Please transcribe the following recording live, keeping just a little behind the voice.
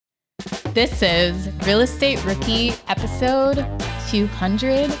This is Real Estate Rookie episode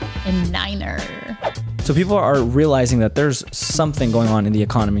 209er. So people are realizing that there's something going on in the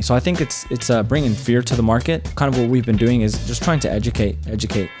economy. So I think it's bringing fear to the market. Kind of what we've been doing is just trying to educate.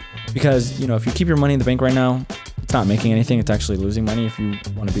 Because, if you keep your money in the bank right now, it's not making anything. It's actually losing money if you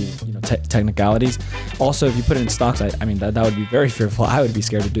want to be, technicalities. Also, if you put it in stocks, that would be very fearful. I would be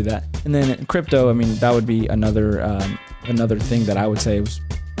scared to do that. And then crypto, that would be another thing that I would say was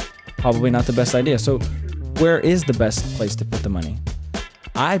probably not the best idea. So where is the best place to put the money?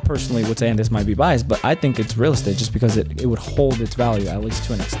 I personally would say, and this might be biased, but I think it's real estate just because it would hold its value, at least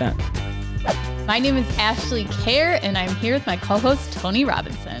to an extent. My name is Ashley Kerr, and I'm here with my co-host, Tony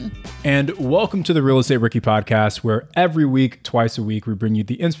Robinson. And welcome to the Real Estate Rookie Podcast, where every week, twice a week, we bring you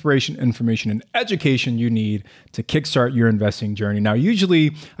the inspiration, information, and education you need to kickstart your investing journey. Now,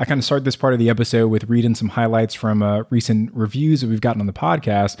 usually, I kind of start this part of the episode with reading some highlights from recent reviews that we've gotten on the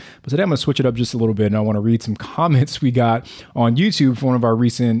podcast. But today, I'm going to switch it up just a little bit, and I want to read some comments we got on YouTube for one of our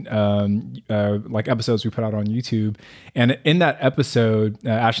recent episodes we put out on YouTube. And in that episode,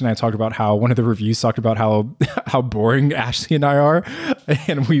 Ashley and I talked about how one of the reviews talked about how boring Ashley and I are,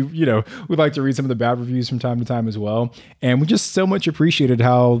 and we'd like to read some of the bad reviews from time to time as well. And we just so much appreciated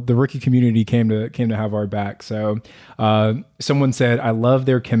how the rookie community came to have our back. So someone said, I love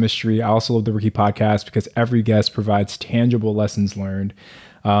their chemistry. I also love the Rookie Podcast because every guest provides tangible lessons learned.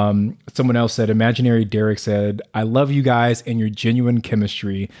 Someone else said, Imaginary Derek said, I love you guys and your genuine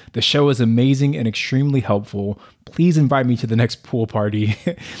chemistry. The show is amazing and extremely helpful. Please invite me to the next pool party.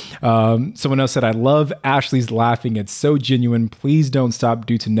 Someone else said, I love Ashley's laughing. It's so genuine. Please don't stop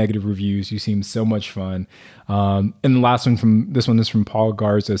due to negative reviews. You seem so much fun. And the last one is from Paul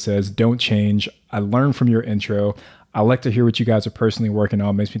Garza, says, don't change. I learned from your intro. I like to hear what you guys are personally working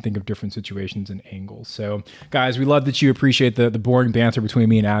on. It makes me think of different situations and angles. So guys, we love that you appreciate the boring banter between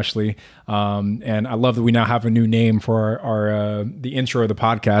me and Ashley. And I love that we now have a new name for our the intro of the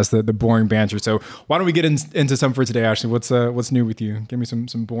podcast, the boring banter. So why don't we get into some for today, Ashley? What's new with you? Give me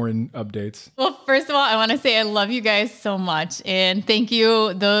some boring updates. Well, first of all, I want to say I love you guys so much. And thank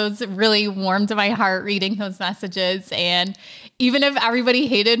you. Those really warmed my heart reading those messages. And even if everybody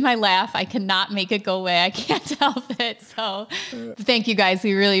hated my laugh, I cannot make it go away. I can't help it. So thank you guys.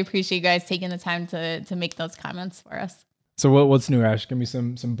 We really appreciate you guys taking the time to make those comments for us. So what's new, Ash? Give me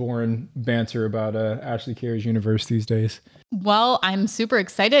some boring banter about Ashley Kerr's universe these days. Well, I'm super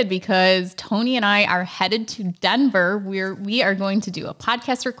excited because Tony and I are headed to Denver, where we are going to do a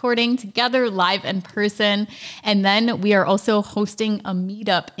podcast recording together live in person. And then we are also hosting a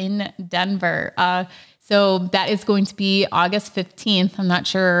meetup in Denver. So that is going to be August 15th. I'm not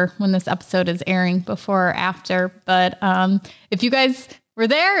sure when this episode is airing, before or after, but if you guys were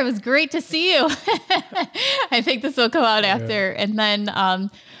there, it was great to see you. I think this will come out after. And then,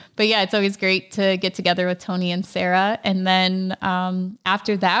 but yeah, it's always great to get together with Tony and Sarah. And then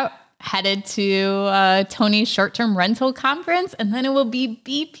after that, headed to Tony's short-term rental conference, and then it will be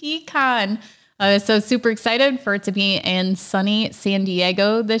BPCon. So super excited for it to be in sunny San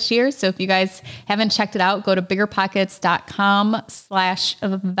Diego this year. So if you guys haven't checked it out, go to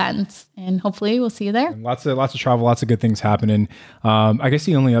biggerpockets.com/events, and hopefully we'll see you there. And lots of travel, lots of good things happening. I guess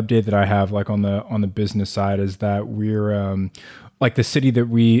the only update that I have on the business side is that we're the city that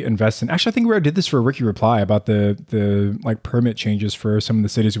we invest in. Actually, I think we already did this for a Rookie Reply about the permit changes for some of the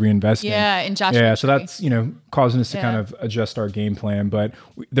cities we invest in. Yeah, in Joshua. Yeah, so that's causing us to kind of adjust our game plan. But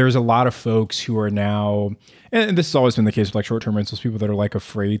there's a lot of folks who are now, and this has always been the case with short-term rentals, people that are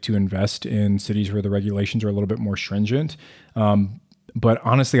afraid to invest in cities where the regulations are a little bit more stringent. But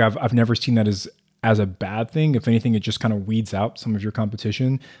honestly, I've never seen that as a bad thing. If anything, it just kind of weeds out some of your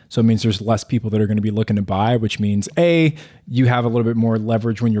competition. So it means there's less people that are going to be looking to buy, which means A, you have a little bit more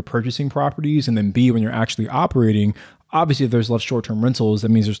leverage when you're purchasing properties, and then B, when you're actually operating, obviously if there's less short-term rentals, that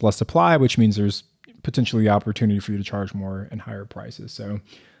means there's less supply, which means there's potentially the opportunity for you to charge more and higher prices. So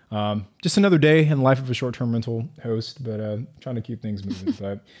just another day in the life of a short-term rental host, but trying to keep things moving.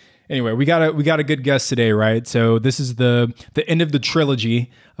 But anyway, we got a good guest today, right? So this is the end of the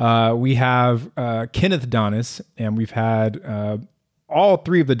trilogy. We have Kenneth Donis, and we've had all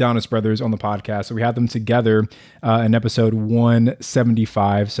three of the Donis brothers on the podcast. So we had them together in episode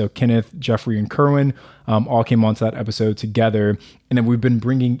 175. So Kenneth, Jeffrey, and Kerwin all came onto that episode together. And then we've been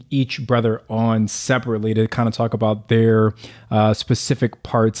bringing each brother on separately to kind of talk about their specific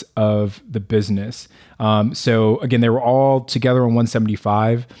parts of the business. So again, they were all together on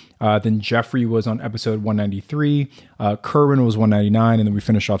 175. Then Jeffrey was on episode 193. Kerwin was 199. And then we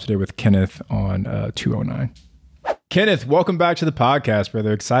finished off today with Kenneth on 209. Kenneth, welcome back to the podcast,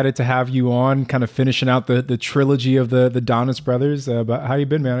 brother. Excited to have you on, kind of finishing out the trilogy of the Donis brothers. But how you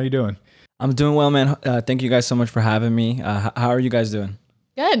been, man? How you doing? I'm doing well, man. Thank you guys so much for having me. How are you guys doing?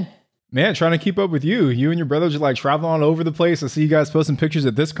 Good. Man, trying to keep up with you. You and your brothers are like traveling all over the place. I see you guys posting pictures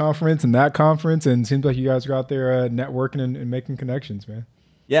at this conference and that conference, and it seems like you guys are out there networking and making connections, man.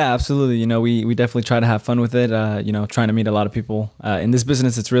 Yeah, absolutely. You know, we definitely try to have fun with it. You know, trying to meet a lot of people. In this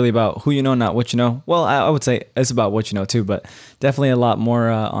business, it's really about who you know, not what you know. Well, I would say it's about what you know too, but definitely a lot more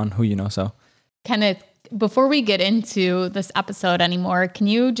on who you know. So, Kenneth, before we get into this episode anymore, can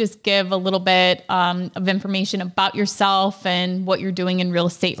you just give a little bit of information about yourself and what you're doing in real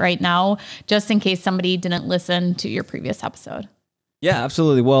estate right now, just in case somebody didn't listen to your previous episode? yeah,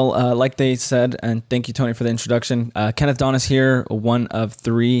 absolutely. Well, like they said, and thank you, Tony, for the introduction. Kenneth Donis here, one of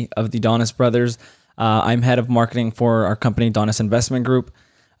three of the Donis Brothers. I'm head of marketing for our company, Donis Investment Group.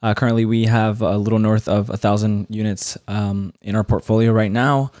 Currently, we have a little north of 1,000 units in our portfolio right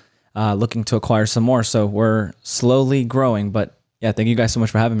now, looking to acquire some more. So we're slowly growing. But yeah, thank you guys so much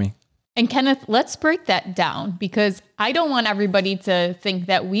for having me. And Kenneth, let's break that down, because I don't want everybody to think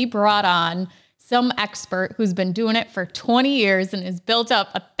that we brought on some expert who's been doing it for 20 years and has built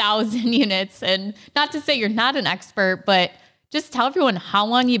up 1,000 units. And not to say you're not an expert, but just tell everyone how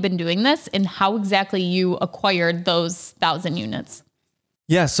long you've been doing this and how exactly you acquired those 1,000 units.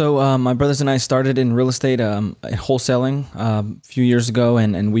 Yeah, so my brothers and I started in real estate wholesaling a few years ago,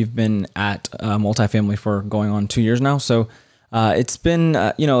 and we've been at multifamily for going on 2 years now. So it's been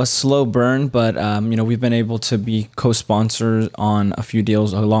a slow burn, but we've been able to be co-sponsors on a few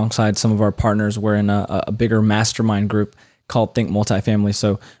deals alongside some of our partners. We're in a bigger mastermind group called Think Multifamily,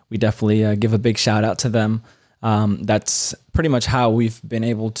 so we definitely give a big shout out to them. That's pretty much how we've been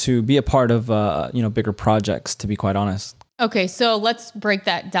able to be a part of bigger projects, to be quite honest. Okay, so let's break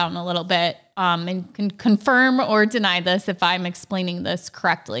that down a little bit and can confirm or deny this if I'm explaining this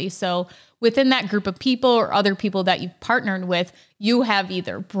correctly. So within that group of people or other people that you've partnered with, you have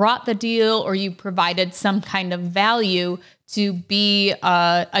either brought the deal or you provided some kind of value to be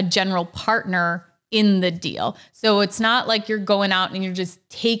a general partner in the deal. So it's not like you're going out and you're just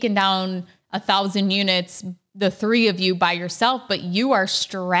taking down 1,000 units, the three of you by yourself, but you are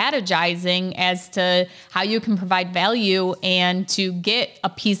strategizing as to how you can provide value and to get a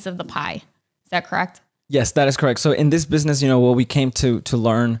piece of the pie. Is that correct? Yes, that is correct. So in this business, what we came to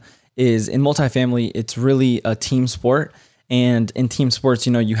learn is in multifamily, it's really a team sport. And in team sports,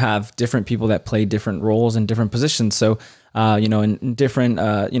 you have different people that play different roles and different positions. So, in different,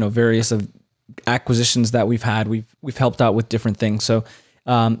 various of acquisitions that we've had, we've helped out with different things. So,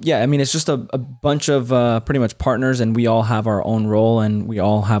 it's just a bunch of pretty much partners, and we all have our own role and we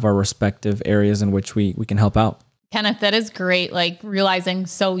all have our respective areas in which we can help out. Kenneth, that is great. Like, realizing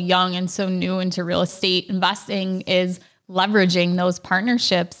so young and so new into real estate investing is leveraging those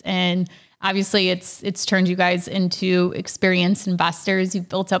partnerships. And obviously it's turned you guys into experienced investors. You've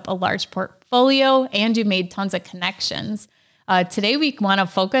built up a large portfolio and you made tons of connections. Today, we want to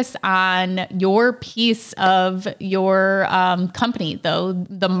focus on your piece of your company, though,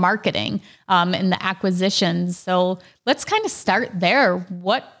 the marketing and the acquisitions. So let's kind of start there.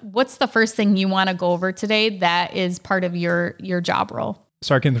 What's the first thing you want to go over today that is part of your job role?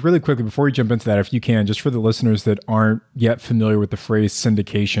 Sorry, Kenneth, really quickly, before we jump into that, if you can, just for the listeners that aren't yet familiar with the phrase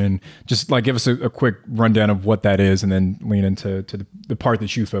syndication, just like give us a quick rundown of what that is and then lean into the part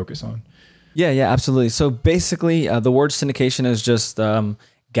that you focus on. Yeah, absolutely. So basically, the word syndication is just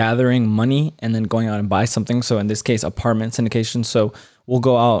gathering money and then going out and buy something. So in this case, apartment syndication. So we'll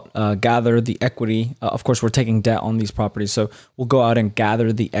go out, gather the equity. Of course, we're taking debt on these properties. So we'll go out and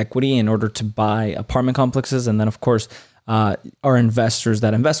gather the equity in order to buy apartment complexes. And then, of course, our investors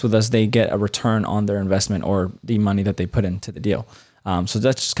that invest with us, they get a return on their investment or the money that they put into the deal. So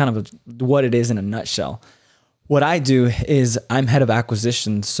that's just kind of what it is in a nutshell. What I do is I'm head of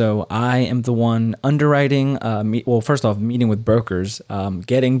acquisitions. So I am the one underwriting, first off, meeting with brokers,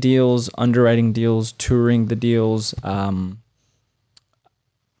 getting deals, underwriting deals, touring the deals,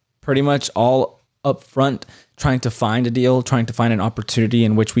 pretty much all up front, trying to find a deal, trying to find an opportunity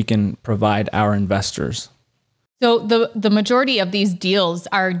in which we can provide our investors. So the majority of these deals,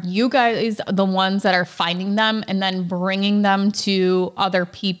 are you guys the ones that are finding them and then bringing them to other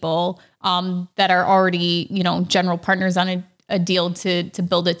people that are already, general partners on a deal to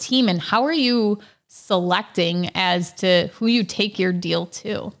build a team? And how are you selecting as to who you take your deal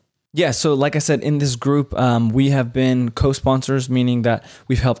to? Yeah, so like I said, in this group, we have been co-sponsors, meaning that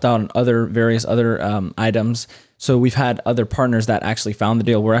we've helped out on various other items. So we've had other partners that actually found the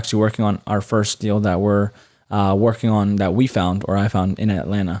deal. We're actually working on our first deal that we're working on that I found in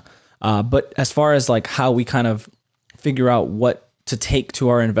Atlanta. But as far as like how we kind of figure out what to take to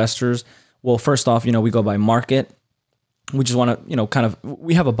our investors, well, first off, we go by market. we just want to,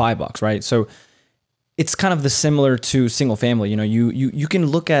 we have a buy box, right? So it's kind of the similar to single family. You can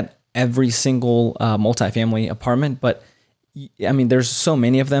look at every single multifamily apartment, but I mean, there's so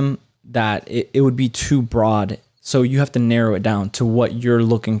many of them that it would be too broad. So you have to narrow it down to what you're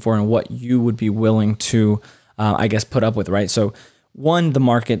looking for and what you would be willing to, put up with, right? So one, the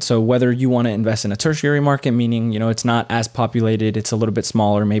market. So whether you want to invest in a tertiary market, meaning, it's not as populated, it's a little bit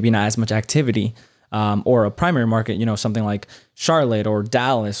smaller, maybe not as much activity, or a primary market, something like Charlotte or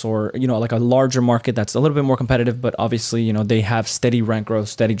Dallas, or, like a larger market that's a little bit more competitive, but obviously, they have steady rent growth,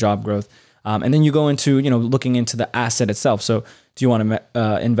 steady job growth. And then you go into, looking into the asset itself. So do you want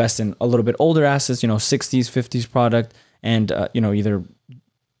to invest in a little bit older assets, 60s, 50s product, and, either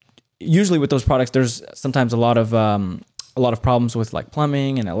usually with those products, there's sometimes a lot of problems with like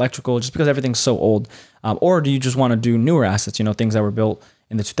plumbing and electrical, just because everything's so old. Or do you just want to do newer assets, things that were built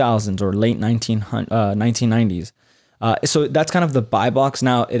in the 2000s or late 1990s. So that's kind of the buy box.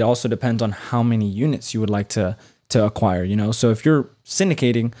 Now, it also depends on how many units you would like to acquire, So if you're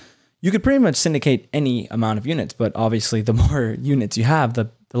syndicating, you could pretty much syndicate any amount of units, but obviously the more units you have,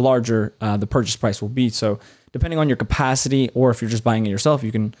 the larger the purchase price will be. So depending on your capacity, or if you're just buying it yourself,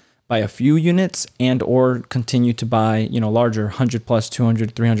 you can buy a few units and or continue to buy, larger 100 plus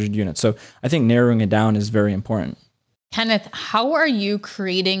 200, 300 units. So I think narrowing it down is very important. Kenneth, how are you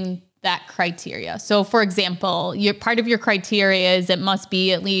creating that criteria? So for example, part of your criteria is it must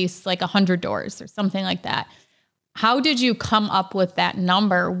be at least like 100 doors or something like that. How did you come up with that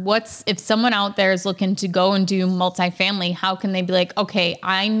number? If someone out there is looking to go and do multifamily, how can they be like, okay,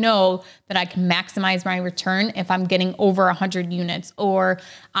 I know that I can maximize my return if I'm getting over 100 units, or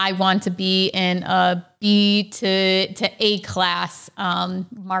I want to be in a B to A class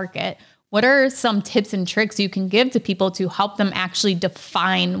market. What are some tips and tricks you can give to people to help them actually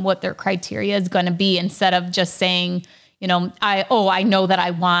define what their criteria is going to be, instead of just saying, I know that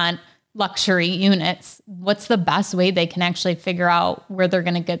I want luxury units? What's the best way they can actually figure out where they're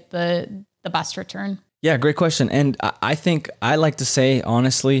going to get the best return? Yeah, great question. And I think I like to say,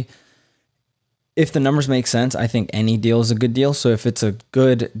 honestly, if the numbers make sense, I think any deal is a good deal. So if it's a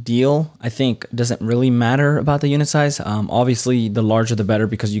good deal, I think it doesn't really matter about the unit size. Obviously, the larger the better,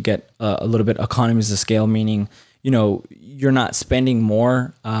 because you get a little bit economies of scale, meaning, you're not spending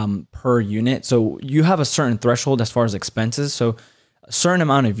more per unit. So you have a certain threshold as far as expenses. So a certain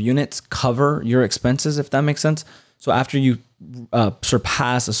amount of units cover your expenses, if that makes sense. So after you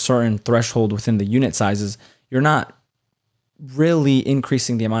surpass a certain threshold within the unit sizes, you're not really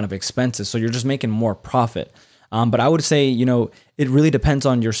increasing the amount of expenses. So you're just making more profit. But I would say, it really depends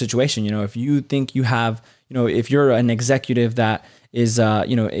on your situation. If you think you have, if you're an executive that is,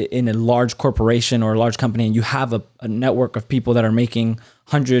 in a large corporation or a large company, and you have a network of people that are making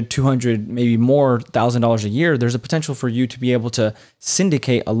 100, 200, maybe more $1,000 a year, there's a potential for you to be able to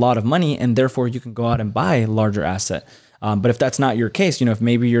syndicate a lot of money, and therefore you can go out and buy a larger asset. But if that's not your case, if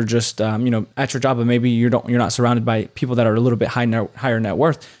maybe you're just, at your job, but maybe you're not surrounded by people that are a little bit higher net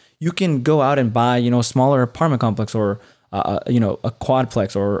worth, you can go out and buy, a smaller apartment complex, or, a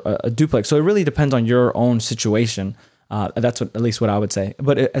quadplex, or a duplex. So it really depends on your own situation. That's at least what I would say.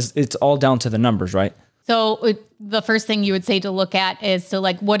 But it's all down to the numbers, right? So the first thing you would say to look at is to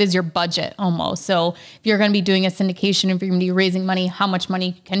what is your budget almost? So if you're going to be doing a syndication, if you're going to be raising money, how much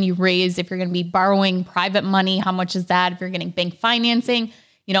money can you raise? If you're going to be borrowing private money, how much is that? If you're getting bank financing,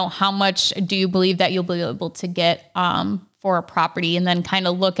 how much do you believe that you'll be able to get for a property? And then kind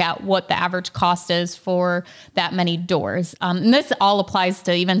of look at what the average cost is for that many doors. And this all applies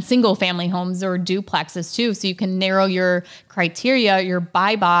to even single family homes or duplexes too. So you can narrow your criteria, your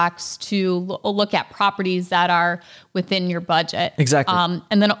buy box, to look at properties that are within your budget. Exactly.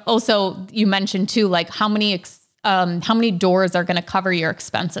 And then also you mentioned too, how many doors are going to cover your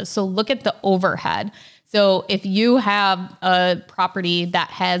expenses. So look at the overhead. So if you have a property that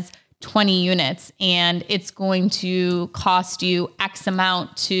has 20 units and it's going to cost you X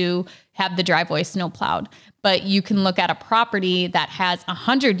amount to have the driveway snow plowed, but you can look at a property that has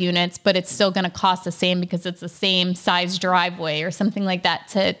 100 units, but it's still going to cost the same because it's the same size driveway or something like that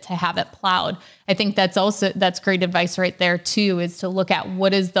to have it plowed. I think that's great advice right there too, is to look at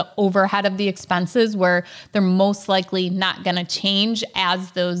what is the overhead of the expenses, where they're most likely not going to change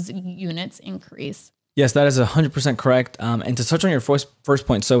as those units increase. Yes, that is 100% correct. And to touch on your first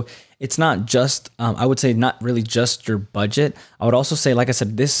point, so it's not just, I would say not really just your budget. I would also say, like I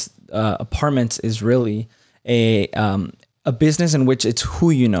said, this apartments is really a business in which it's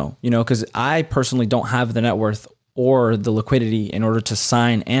who because I personally don't have the net worth or the liquidity in order to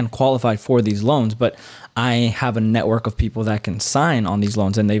sign and qualify for these loans, but I have a network of people that can sign on these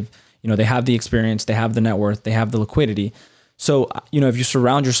loans, and they've they have the experience, they have the net worth, they have the liquidity. So, if you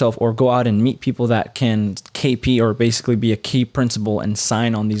surround yourself or go out and meet people that can KP or basically be a key principal and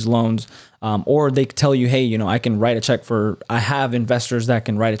sign on these loans, or they tell you, hey, I can write a check I have investors that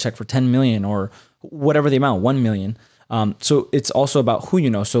can write a check for 10 million or whatever the amount, 1 million. So it's also about who you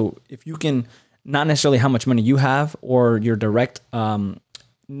know. So if you can, not necessarily how much money you have or your direct, not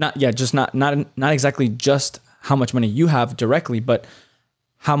exactly just how much money you have directly, but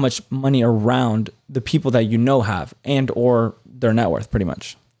how much money around the people that have and or their net worth pretty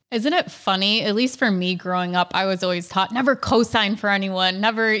much. Isn't it funny? At least for me growing up, I was always taught never co-sign for anyone,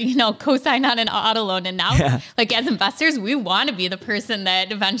 never, co-sign on an auto loan. And now like as investors, we want to be the person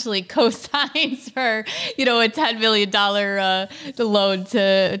that eventually co-signs for, a $10 million loan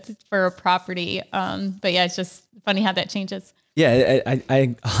for a property. But yeah, it's just funny how that changes. Yeah,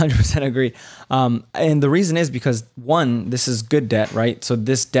 I 100% agree. And the reason is because one, this is good debt, right? So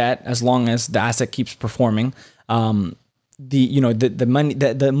this debt, as long as the asset keeps performing, the money,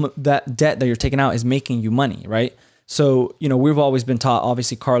 that debt that you're taking out is making you money, right? So, we've always been taught,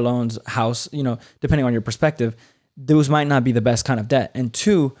 obviously car loans, house, depending on your perspective, those might not be the best kind of debt. And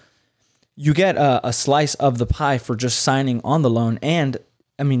two, you get a slice of the pie for just signing on the loan. And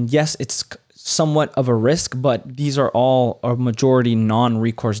I mean, yes, it's somewhat of a risk, but these are all a majority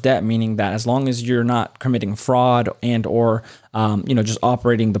non-recourse debt, meaning that as long as you're not committing fraud and or just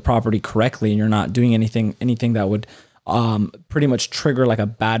operating the property correctly and you're not doing anything that would pretty much trigger like a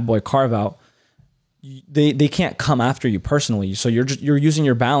bad boy carve out, they can't come after you personally. So you're using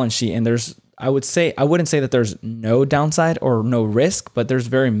your balance sheet, and I wouldn't say that there's no downside or no risk, but there's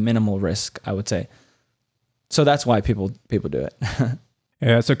very minimal risk, I would say. So that's why people do it.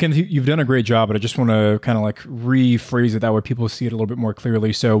 Yeah. So Kenneth, you've done a great job, but I just want to kind of like rephrase it that way people see it a little bit more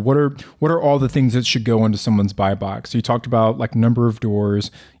clearly. So what are all the things that should go into someone's buy box? So you talked about like number of doors,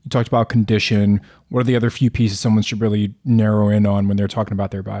 you talked about condition. What are the other few pieces someone should really narrow in on when they're talking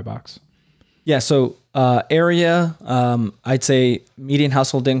about their buy box? Yeah. So area, I'd say median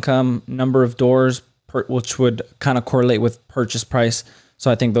household income, number of doors, which would kind of correlate with purchase price.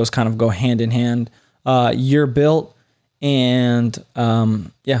 So I think those kind of go hand in hand. Year built. And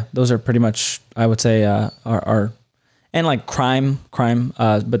those are pretty much, I would say, are and like crime,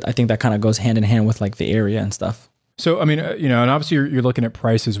 but I think that kind of goes hand in hand with like the area and stuff. So, I mean, and obviously you're looking at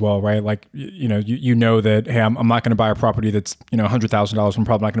price as well, right? Like, you know that, hey, I'm not going to buy a property that's, $100,000. I'm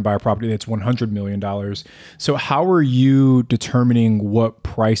probably not going to buy a property that's $100 million. So how are you determining what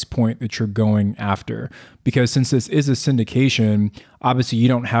price point that you're going after? Because since this is a syndication, obviously you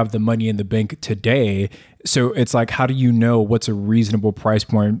don't have the money in the bank today. So it's like, how do you know what's a reasonable price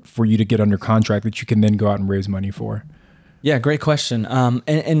point for you to get under contract that you can then go out and raise money for? Yeah, great question.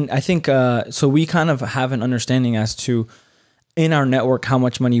 And I think, so we kind of have an understanding as to in our network, how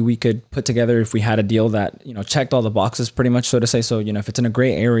much money we could put together if we had a deal that, checked all the boxes pretty much, so to say. So, if it's in a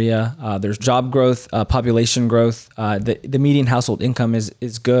gray area, there's job growth, population growth, the median household income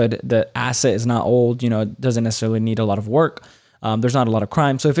is good. The asset is not old, doesn't necessarily need a lot of work. There's not a lot of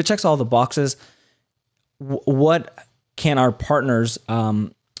crime. So if it checks all the boxes, what can our partners,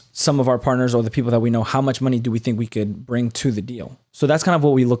 some of our partners or the people that we know, how much money do we think we could bring to the deal? So that's kind of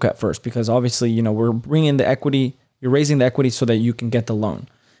what we look at first, because obviously, we're bringing the equity, you're raising the equity so that you can get the loan.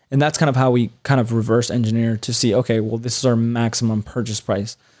 And that's kind of how we kind of reverse engineer to see, okay, well, this is our maximum purchase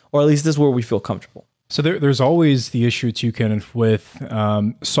price, or at least this is where we feel comfortable. So there's always the issue too, Kenneth, with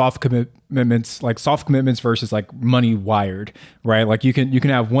soft commitments versus like money wired, right? Like you can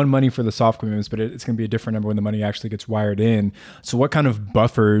have one money for the soft commitments, but it's going to be a different number when the money actually gets wired in. So what kind of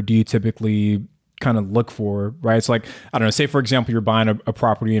buffer do you typically kind of look for, right? It's like, I don't know, say for example, you're buying a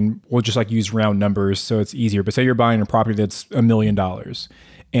property, and we'll just like use round numbers so it's easier, but say you're buying a property that's $1 million.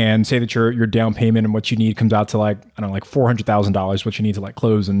 And say that your down payment and what you need comes out to like, I don't know, like $400,000, what you need to like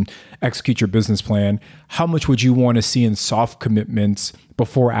close and execute your business plan. How much would you want to see in soft commitments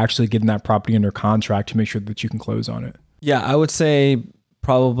before actually getting that property under contract to make sure that you can close on it? Yeah, I would say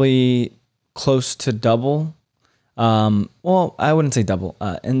probably close to double. Well, I wouldn't say double.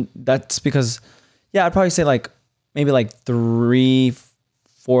 And that's because, I'd probably say like maybe like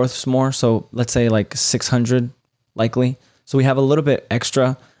 3/4 more. So let's say like 600 likely. So we have a little bit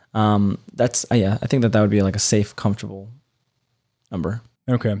extra. I think that would be like a safe, comfortable number.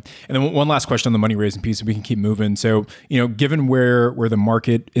 Okay. And then one last question on the money raising piece, and we can keep moving. So, given where the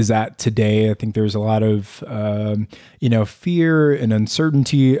market is at today, I think there's a lot of, fear and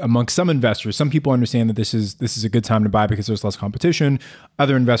uncertainty amongst some investors. Some people understand that this is a good time to buy because there's less competition.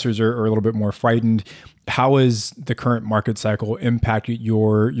 Other investors are a little bit more frightened. How has the current market cycle impacted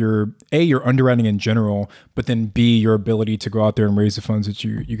your underwriting in general, but then B, your ability to go out there and raise the funds that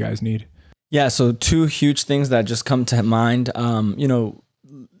you guys need? Yeah. So two huge things that just come to mind,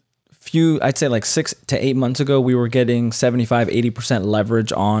 I'd say like 6 to 8 months ago, we were getting 75, 80%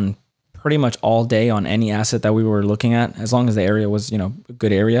 leverage on pretty much all day on any asset that we were looking at, as long as the area was, a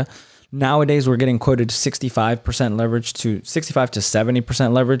good area. Nowadays, we're getting quoted 65% leverage to 65 to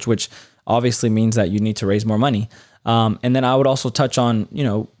 70% leverage, which obviously means that you need to raise more money. And then I would also touch on,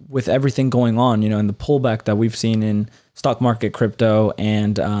 with everything going on, and the pullback that we've seen in stock market, crypto,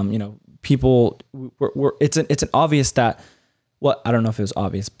 and, people, it's an obvious that, well, I don't know if it was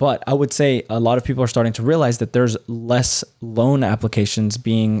obvious, but I would say a lot of people are starting to realize that there's less loan applications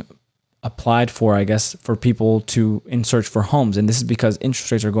being applied for, I guess, for people in search for homes. And this is because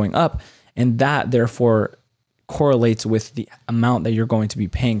interest rates are going up, and that therefore correlates with the amount that you're going to be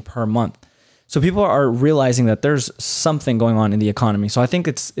paying per month. So people are realizing that there's something going on in the economy. So I think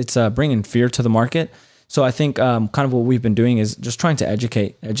it's bringing fear to the market. So I think kind of what we've been doing is just trying to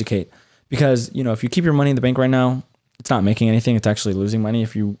educate, because, if you keep your money in the bank right now, it's not making anything. It's actually losing money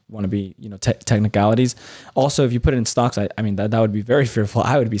if you want to be, technicalities. Also, if you put it in stocks, I mean, that would be very fearful.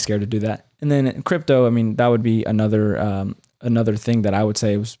 I would be scared to do that. And then in crypto, I mean, that would be another thing that I would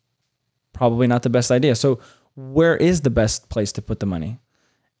say was probably not the best idea. So where is the best place to put the money?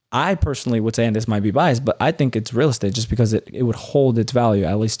 I personally would say, and this might be biased, but I think it's real estate, just because it would hold its value,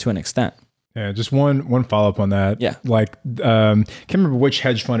 at least to an extent. Yeah, just one follow-up on that. Yeah. Like, can't remember which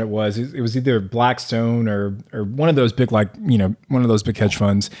hedge fund it was. It was either Blackstone or one of those big, one of those big hedge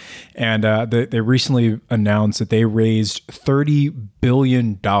funds. And they recently announced that they raised $30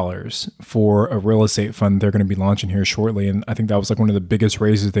 billion for a real estate fund they're going to be launching here shortly. And I think that was like one of the biggest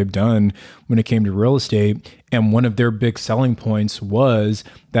raises they've done when it came to real estate. And one of their big selling points was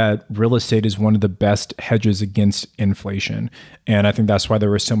that real estate is one of the best hedges against inflation. And I think that's why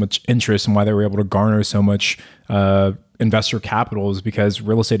there was so much interest and why they were able to garner so much investor capital, is because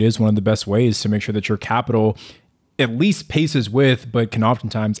real estate is one of the best ways to make sure that your capital at least paces with, but can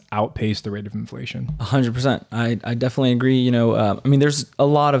oftentimes outpace the rate of inflation. 100%. I definitely agree. I mean, there's a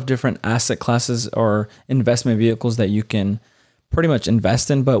lot of different asset classes or investment vehicles that you can pretty much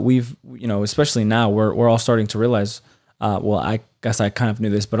invest in, but we've, especially now we're all starting to realize, well, I guess I kind of knew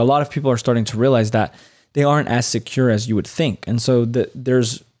this, but a lot of people are starting to realize that they aren't as secure as you would think. And so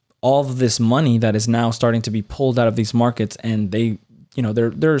there's all of this money that is now starting to be pulled out of these markets, and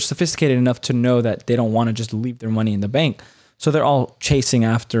they're sophisticated enough to know that they don't want to just leave their money in the bank. So they're all chasing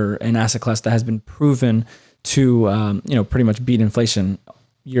after an asset class that has been proven to, pretty much beat inflation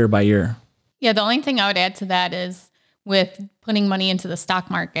year by year. Yeah. The only thing I would add to that is, with putting money into the stock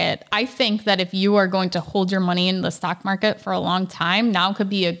market, I think that if you are going to hold your money in the stock market for a long time, now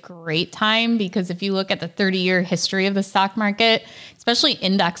could be a great time, because if you look at the 30-year history of the stock market, especially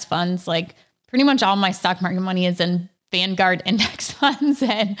index funds, like pretty much all my stock market money is in Vanguard index funds.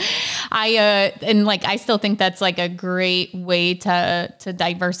 And I still think that's like a great way to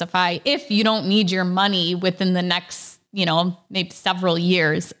diversify if you don't need your money within the next, maybe several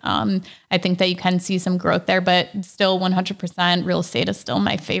years. I think that you can see some growth there, but still 100% real estate is still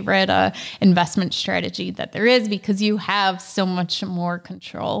my favorite investment strategy that there is, because you have so much more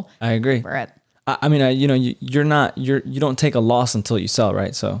control. I agree. Over it. I mean, you don't take a loss until you sell,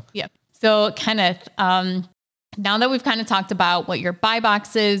 right? So yeah. So Kenneth, now that we've kind of talked about what your buy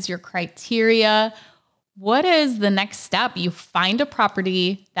box is, your criteria, what is the next step? You find a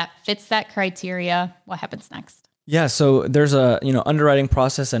property that fits that criteria. What happens next? Yeah, so there's a underwriting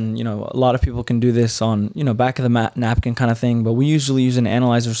process, and a lot of people can do this on back of the napkin kind of thing, but we usually use an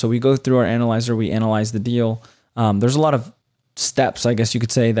analyzer. So we go through our analyzer, we analyze the deal. There's a lot of steps, I guess you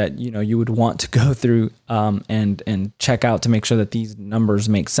could say, that you would want to go through and check out to make sure that these numbers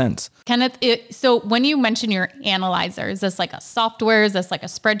make sense. Kenneth, so when you mention your analyzer, is this like a software? Is this like a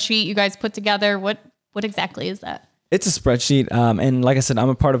spreadsheet you guys put together? What exactly is that? It's a spreadsheet, and like I said, I'm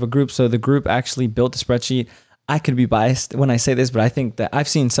a part of a group, so the group actually built the spreadsheet. I could be biased when I say this, but I think that I've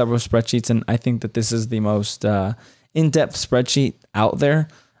seen several spreadsheets, and I think that this is the most in-depth spreadsheet out there.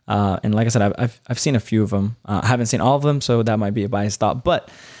 And like I said, I've seen a few of them. I haven't seen all of them, so that might be a biased thought. But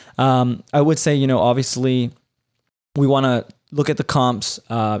I would say, obviously, we want to look at the comps,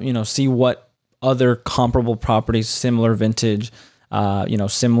 see what other comparable properties, similar vintage,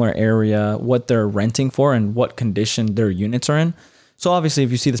 similar area, what they're renting for and what condition their units are in. So obviously, if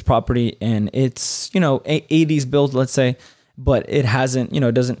you see this property and it's, 80s build, let's say, but it hasn't,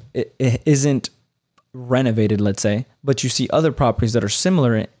 it isn't renovated, let's say, but you see other properties that are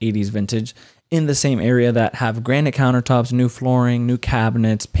similar in 80s vintage in the same area that have granite countertops, new flooring, new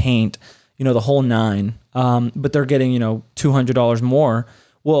cabinets, paint, the whole nine, but they're getting, $200 more.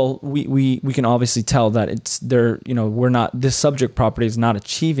 Well, we can obviously tell that this subject property is not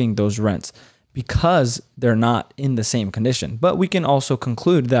achieving those rents because they're not in the same condition. But we can also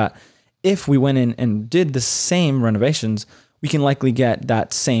conclude that if we went in and did the same renovations, we can likely get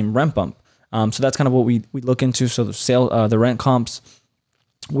that same rent bump. So that's kind of what we look into. So the rent comps.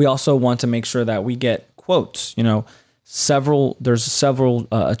 We also want to make sure that we get quotes. There's several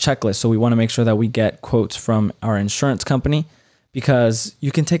checklists. So we want to make sure that we get quotes from our insurance company, because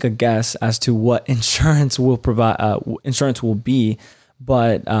you can take a guess as to what insurance will provide. Insurance will be,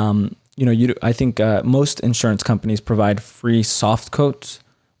 but I think most insurance companies provide free soft quotes,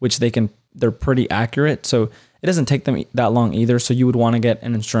 which they're pretty accurate. So it doesn't take them that long either. So you would want to get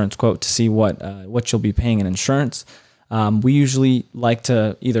an insurance quote to see what you'll be paying in insurance. We usually like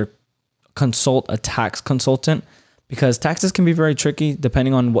to either consult a tax consultant, because taxes can be very tricky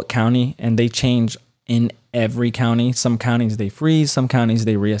depending on what county, and they change in every county. Some counties they freeze, some counties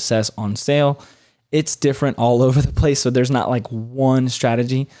they reassess on sale. It's different all over the place. So there's not like one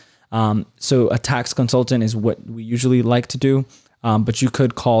strategy. So a tax consultant is what we usually like to do. But you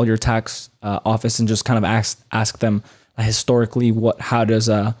could call your tax office and just kind of ask them historically how do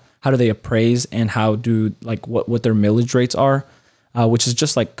they appraise, and how do what their millage rates are, which is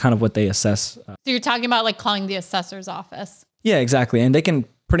just like kind of what they assess. So you're talking about like calling the assessor's office. Yeah, exactly. And they can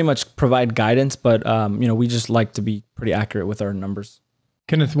pretty much provide guidance, but we just like to be pretty accurate with our numbers.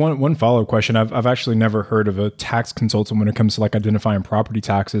 Kenneth, one follow-up question. I've actually never heard of a tax consultant when it comes to like identifying property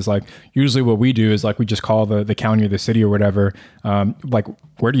taxes. Like usually what we do is like we just call the county or the city or whatever. Like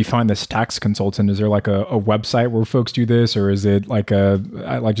where do you find this tax consultant? Is there like a website where folks do this, or is it like how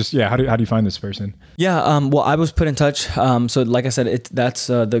do you find this person? Yeah, well, I was put in touch. So like I said, that's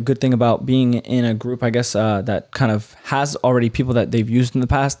the good thing about being in a group, I guess, that kind of has already people that they've used in the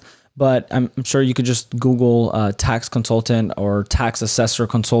past. But I'm sure you could just Google tax consultant or tax assessor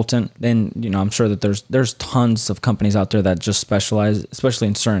consultant. Then, I'm sure that there's tons of companies out there that just specialize, especially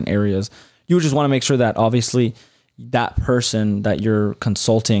in certain areas. You would just want to make sure that obviously that person that you're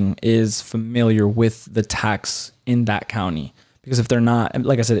consulting is familiar with the tax in that county. Because if they're not,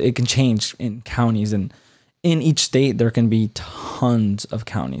 like I said, it can change in counties, and in each state there can be tons of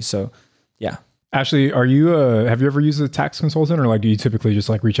counties. So yeah. Ashley, have you ever used a tax consultant, or like do you typically just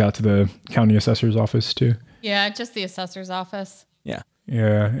like reach out to the county assessor's office too? Yeah, just the assessor's office. Yeah.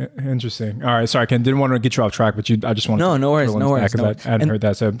 Yeah. Interesting. All right. Sorry, Ken, didn't want to get you off track, but I just wanted no worries. I hadn't heard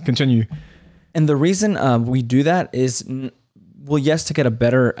that. So continue. And the reason we do that is, well, yes, to get a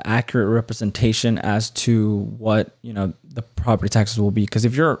better, accurate representation as to what, the property taxes will be. Because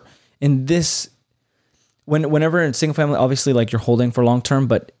if you're in this, whenever in single family, obviously like you're holding for long term,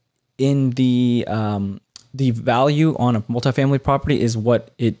 but in the value on a multifamily property is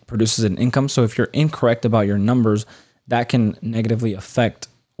what it produces in income. So if you're incorrect about your numbers, that can negatively affect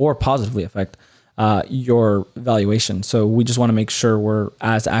or positively affect your valuation. So we just want to make sure we're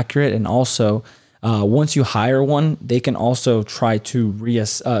as accurate. And also, once you hire one, they can also try to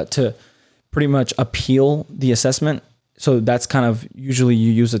to pretty much appeal the assessment. So that's kind of usually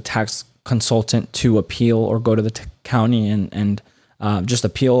you use a tax consultant to appeal or go to the county and just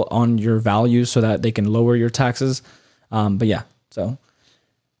appeal on your values so that they can lower your taxes. But yeah, so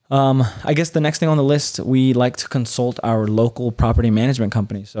I guess the next thing on the list, we like to consult our local property management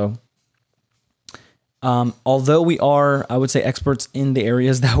company. So although we are, I would say, experts in the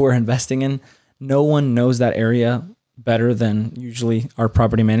areas that we're investing in, no one knows that area better than usually our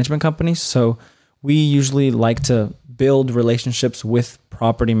property management companies. So we usually like to build relationships with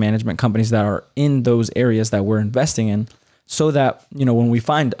property management companies that are in those areas that we're investing in, so that, when we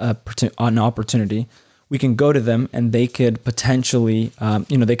find an opportunity, we can go to them and they could potentially,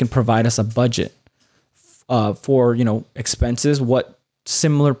 they can provide us a budget for, expenses, what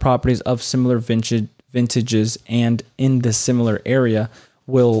similar properties of similar vintages and in this similar area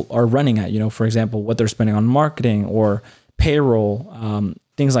are running at, for example, what they're spending on marketing or payroll,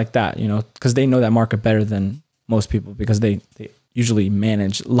 things like that, because they know that market better than most people, because they usually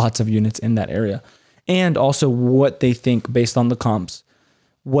manage lots of units in that area. And also what they think based on the comps,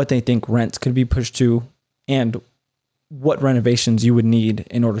 what they think rents could be pushed to, and what renovations you would need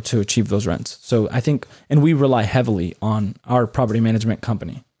in order to achieve those rents. So I think, and we rely heavily on our property management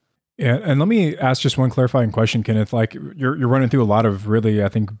company. Yeah, and let me ask just one clarifying question, Kenneth. Like you're running through a lot of really, I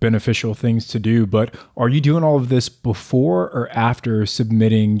think, beneficial things to do, but are you doing all of this before or after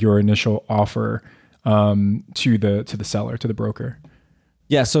submitting your initial offer to the seller, to the broker?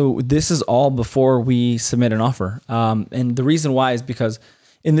 Yeah, so this is all before we submit an offer. And the reason why is because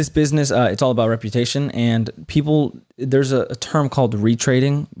in this business, it's all about reputation, and there's a term called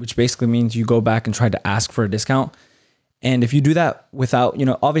retrading, which basically means you go back and try to ask for a discount. And if you do that without,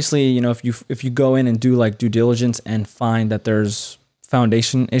 obviously, if you go in and do like due diligence and find that there's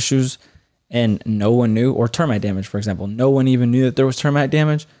foundation issues and no one knew, or termite damage, for example, no one even knew that there was termite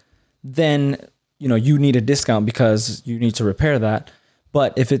damage, then, you need a discount because you need to repair that.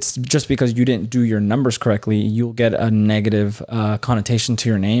 But if it's just because you didn't do your numbers correctly, you'll get a negative connotation to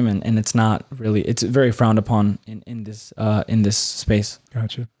your name, and it's not really, it's very frowned upon in this space.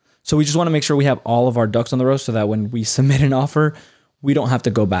 Gotcha. So we just want to make sure we have all of our ducks on the row so that when we submit an offer, we don't have to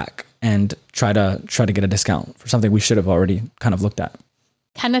go back and try to get a discount for something we should have already kind of looked at.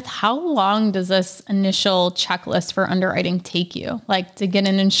 Kenneth, how long does this initial checklist for underwriting take you? Like to get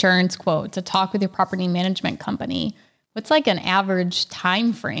an insurance quote, to talk with your property management company? What's like an average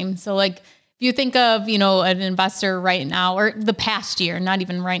time frame? So like if you think of, an investor right now or the past year, not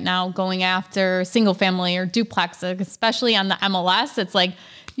even right now, going after single family or duplex, especially on the MLS, it's like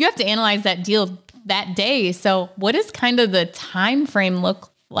you have to analyze that deal that day. So what does kind of the time frame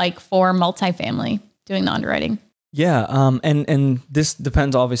look like for multifamily doing the underwriting? Yeah. And this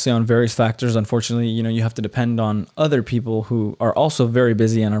depends obviously on various factors. Unfortunately, you have to depend on other people who are also very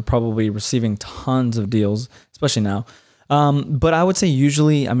busy and are probably receiving tons of deals, especially now. But I would say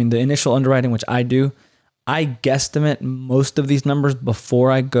usually, the initial underwriting, which I do, I guesstimate most of these numbers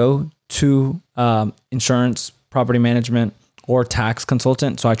before I go to insurance, property management, or tax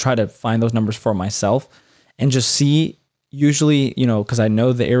consultant. So I try to find those numbers for myself and just see, usually, because I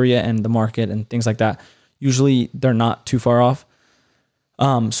know the area and the market and things like that, usually they're not too far off.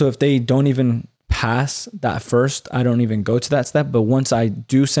 So if they don't even pass that first, I don't even go to that step. But once I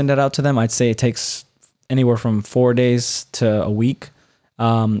do send it out to them, I'd say it takes anywhere from 4 days to a week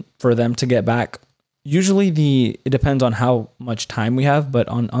for them to get back. Usually it depends on how much time we have, but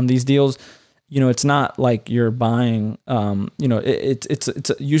on these deals, it's not like you're buying,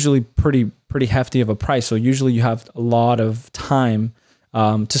 it's usually pretty hefty of a price. So usually you have a lot of time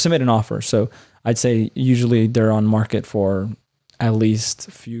to submit an offer. So I'd say usually they're on market for at least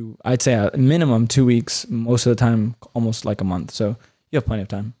I'd say a minimum 2 weeks, most of the time, almost like a month. So you have plenty of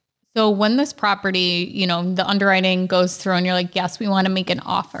time. So when this property, the underwriting goes through and you're like, yes, we want to make an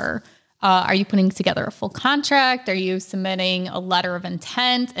offer. Are you putting together a full contract? Are you submitting a letter of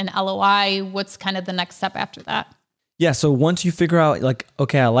intent, an LOI? What's kind of the next step after that? Yeah. So once you figure out like,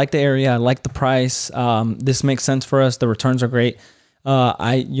 okay, I like the area, I like the price. This makes sense for us. The returns are great.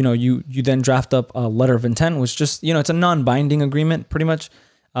 You then draft up a letter of intent, which just, it's a non-binding agreement pretty much,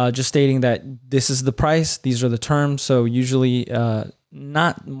 just stating that this is the price, these are the terms. So usually,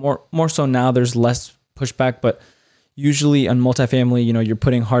 not more so now there's less pushback, but usually on multifamily, you're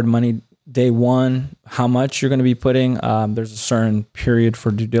putting hard money day one, how much you're going to be putting. There's a certain period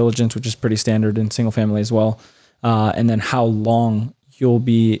for due diligence, which is pretty standard in single family as well. And then how long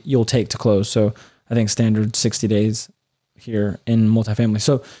you'll take to close. So I think standard 60 days here in multifamily.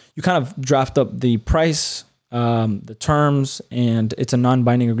 So you kind of draft up the price, the terms, and it's a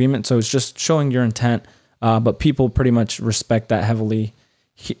non-binding agreement. So it's just showing your intent. But people pretty much respect that heavily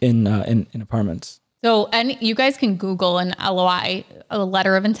in apartments. So, and you guys can Google an LOI, a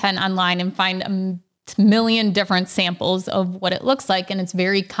letter of intent online, and find a million different samples of what it looks like. And it's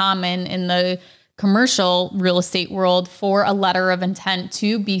very common in the commercial real estate world for a letter of intent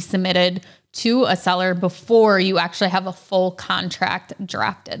to be submitted to a seller before you actually have a full contract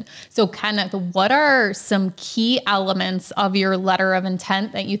drafted. So Kenneth, what are some key elements of your letter of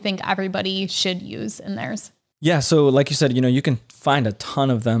intent that you think everybody should use in theirs? Yeah. So like you said, you can find a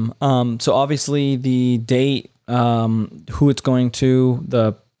ton of them. So obviously the date, who it's going to,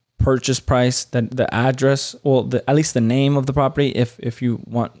 the purchase price, the address, at least the name of the property, if you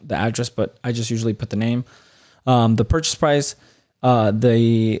want the address, but I just usually put the name, the purchase price,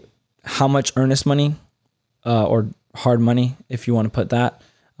 how much earnest money, or hard money, if you want to put that,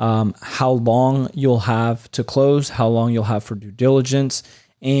 how long you'll have to close, how long you'll have for due diligence,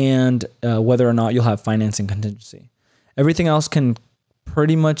 and whether or not you'll have financing contingency. Everything else can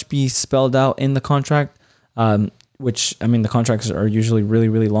pretty much be spelled out in the contract, which, the contracts are usually really,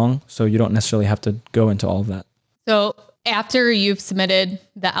 really long, so you don't necessarily have to go into all of that. So after you've submitted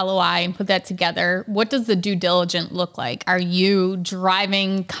the LOI and put that together, what does the due diligence look like? Are you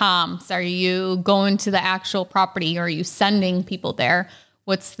driving comps? Are you going to the actual property? Or are you sending people there?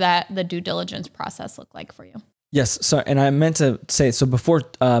 What's the due diligence process look like for you? Yes. So, and I meant to say, so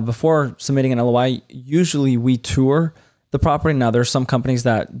before submitting an LOI, usually we tour the property. Now there's some companies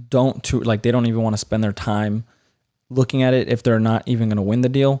that don't tour, like they don't even want to spend their time looking at it if they're not even going to win the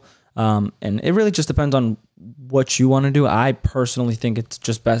deal. And it really just depends on what you want to do. I personally think it's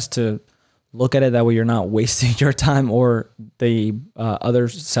just best to look at it. That way you're not wasting your time or the other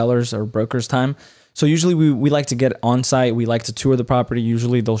sellers or brokers' time. So usually we like to get on site. We like to tour the property.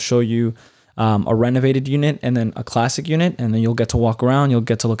 Usually they'll show you a renovated unit and then a classic unit, and then you'll get to walk around. You'll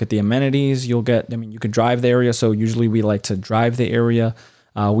get to look at the amenities. You could drive the area. So usually we like to drive the area.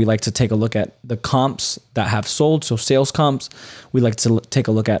 We like to take a look at the comps that have sold, so sales comps. We like to take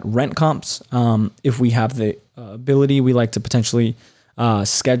a look at rent comps. If we have the ability, we like to potentially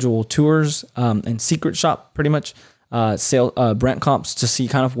schedule tours and secret shop pretty much rent comps to see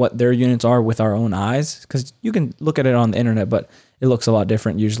kind of what their units are with our own eyes, because you can look at it on the internet, but it looks a lot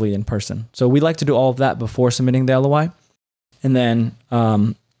different usually in person. So we like to do all of that before submitting the LOI, and then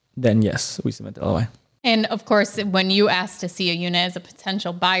yes, we submit the LOI. And of course, when you ask to see a unit as a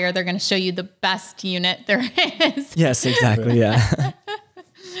potential buyer, they're going to show you the best unit there is. Yes, exactly. Yeah.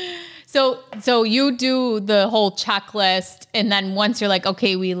 So you do the whole checklist, and then once you're like,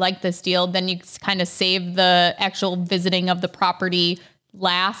 okay, we like this deal, then you kind of save the actual visiting of the property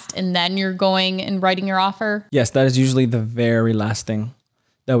last, and then you're going and writing your offer? Yes, that is usually the very last thing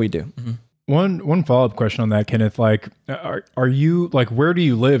that we do. Mm-hmm. One follow-up question on that, Kenneth, like, are you like, where do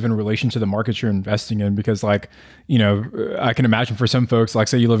you live in relation to the markets you're investing in? Because like, I can imagine for some folks, like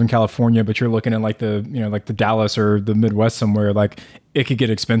say you live in California, but you're looking at like like the Dallas or the Midwest somewhere, like it could get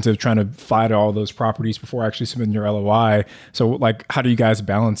expensive trying to fly to all those properties before actually submitting your LOI. So like, how do you guys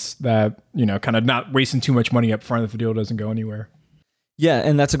balance that, kind of not wasting too much money up front if the deal doesn't go anywhere? Yeah,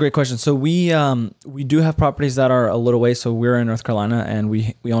 and that's a great question. So we do have properties that are a little way. So we're in North Carolina, and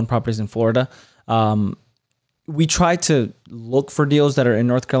we own properties in Florida. We try to look for deals that are in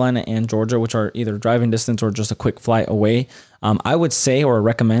North Carolina and Georgia, which are either driving distance or just a quick flight away. I would say or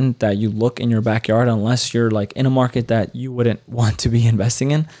recommend that you look in your backyard, unless you're like in a market that you wouldn't want to be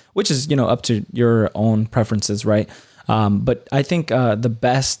investing in, which is up to your own preferences, right? But I think the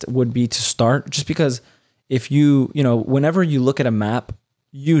best would be to start, just because if whenever you look at a map,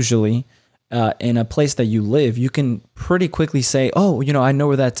 usually in a place that you live, you can pretty quickly say, oh, I know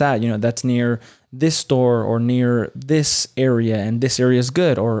where that's at. That's near this store or near this area, and this area is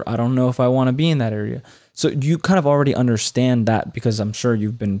good, or I don't know if I want to be in that area. So you kind of already understand that, because I'm sure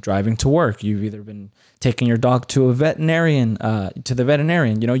you've been driving to work. You've either been taking your dog to a veterinarian,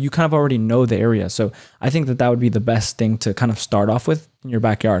 you kind of already know the area. So I think that would be the best thing to kind of start off with in your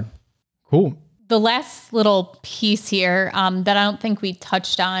backyard. Cool. The last little piece here that I don't think we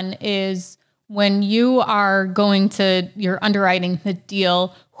touched on is when you are you're underwriting the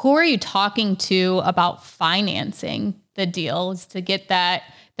deal, who are you talking to about financing the deal? Is to get that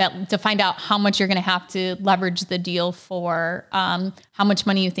to find out how much you're going to have to leverage the deal for, how much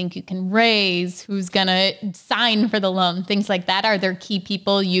money you think you can raise, who's going to sign for the loan, things like that. Are there key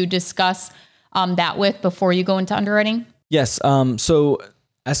people you discuss that with before you go into underwriting? Yes. So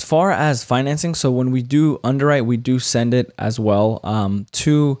as far as financing, so when we do underwrite, we do send it as well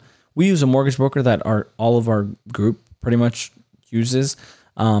we use a mortgage broker that all of our group pretty much uses.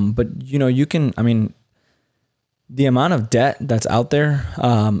 But the amount of debt that's out there,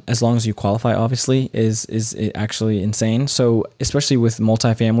 as long as you qualify, obviously, is actually insane. So especially with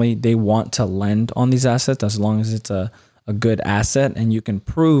multifamily, they want to lend on these assets as long as it's a good asset and you can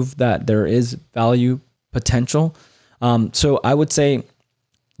prove that there is value potential. So I would say,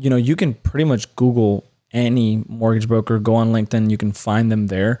 you can pretty much Google any mortgage broker, go on LinkedIn, you can find them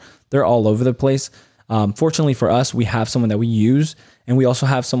there. They're all over the place. Fortunately for us, we have someone that we use, and we also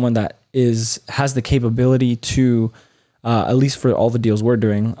have someone that has the capability to, at least for all the deals we're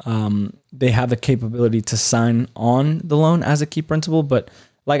doing, they have the capability to sign on the loan as a key principal. But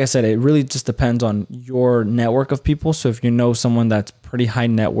like I said, it really just depends on your network of people. So if you know someone that's pretty high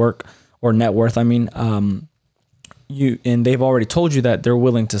net worth, and they've already told you that they're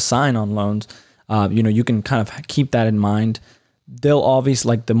willing to sign on loans, you can kind of keep that in mind. They'll obviously,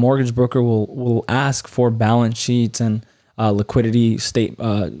 like the mortgage broker will ask for balance sheets and liquidity state,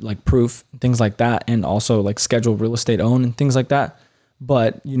 like proof, things like that. And also like scheduled real estate owned and things like that.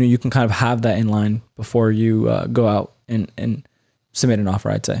 But, you can kind of have that in line before you go out and submit an offer,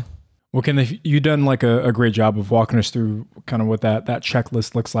 I'd say. Well, Kenneth, you've done like a great job of walking us through kind of what that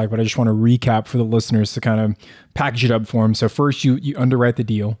checklist looks like, but I just want to recap for the listeners to kind of package it up for them. So first you underwrite the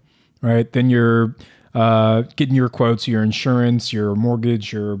deal, right? Then you're getting your quotes, your insurance, your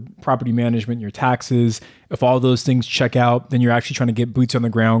mortgage, your property management, your taxes. If all those things check out, then you're actually trying to get boots on the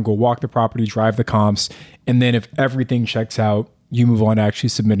ground, go walk the property, drive the comps. And then if everything checks out, you move on to actually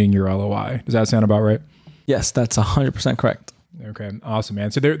submitting your LOI. Does that sound about right? Yes, that's 100% correct. Okay, awesome, man.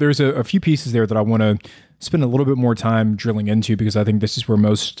 So there's a few pieces there that I want to spend a little bit more time drilling into, because I think this is where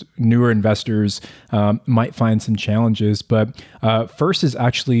most newer investors might find some challenges. But first is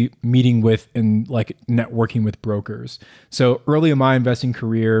actually meeting with and like networking with brokers. So early in my investing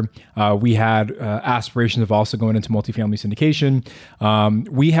career, we had aspirations of also going into multifamily syndication.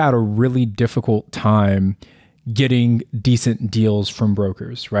 We had a really difficult time getting decent deals from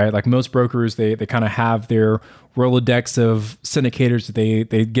brokers, right? Like most brokers, they kind of have their Rolodex of syndicators that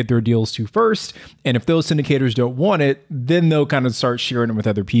they get their deals to first. And if those syndicators don't want it, then they'll kind of start sharing it with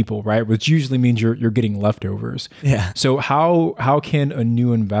other people, right? Which usually means you're getting leftovers. Yeah. So how can a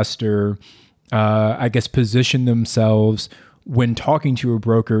new investor, I guess, position themselves when talking to a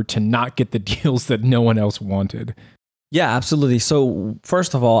broker to not get the deals that no one else wanted? Yeah, absolutely. So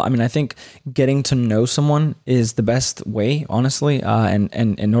first of all, I mean, I think getting to know someone is the best way, honestly. And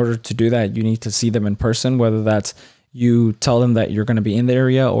in order to do that, you need to see them in person, whether that's you tell them that you're going to be in the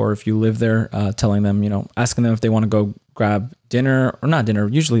area, or if you live there, telling them, asking them if they want to go grab dinner, or not dinner,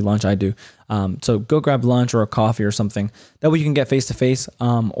 usually lunch, I do. So go grab lunch or a coffee or something. That way you can get face to face.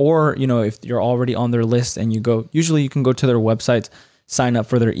 Or, if you're already on their list and usually you can go to their websites, sign up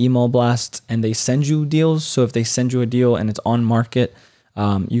for their email blasts, and they send you deals. So if they send you a deal and it's on market,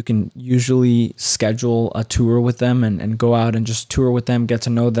 you can usually schedule a tour with them and go out and just tour with them, get to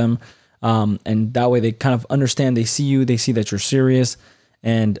know them. And that way they kind of understand, they see you, they see that you're serious,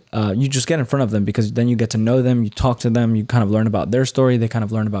 and you just get in front of them, because then you get to know them, you talk to them, you kind of learn about their story, they kind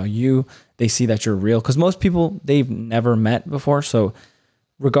of learn about you, they see that you're real. Because most people, they've never met before. So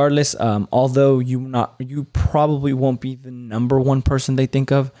regardless, although you probably won't be the number one person they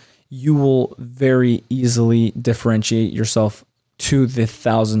think of, you will very easily differentiate yourself to the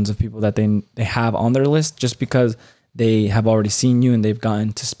thousands of people that they have on their list, just because they have already seen you and they've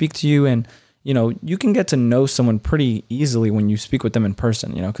gotten to speak to you. And, you can get to know someone pretty easily when you speak with them in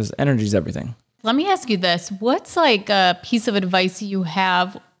person, because energy is everything. Let me ask you this. What's like a piece of advice you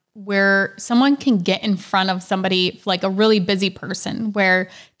have where someone can get in front of somebody, like a really busy person, where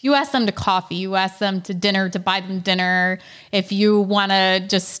if you ask them to coffee, you ask them to dinner, to buy them dinner, if you want to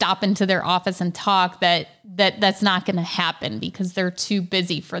just stop into their office and talk, that's not going to happen because they're too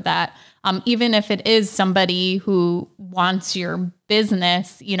busy for that. Even if it is somebody who wants your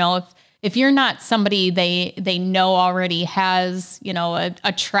business, if you're not somebody they know already has,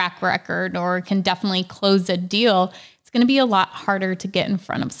 a track record or can definitely close a deal, going to be a lot harder to get in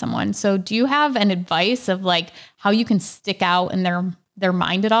front of someone. So do you have an advice of like how you can stick out in their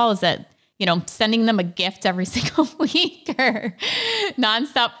mind at all? Is that, sending them a gift every single week, or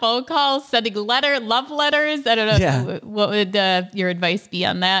nonstop phone calls, sending love letters? I don't know. Yeah. What would your advice be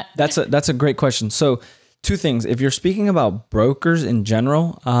on that? That's a great question. So two things. If you're speaking about brokers in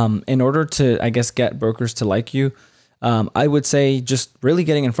general, in order to, I guess, get brokers to like you, I would say just really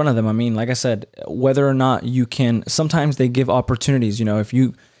getting in front of them. I mean, like I said, whether or not you can, sometimes they give opportunities.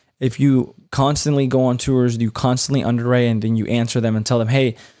 If you constantly go on tours, you constantly underwrite, and then you answer them and tell them,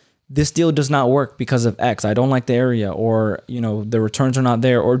 hey, this deal does not work because of X. I don't like the area, or, the returns are not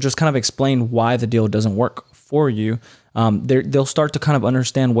there, or just kind of explain why the deal doesn't work for you. They'll start to kind of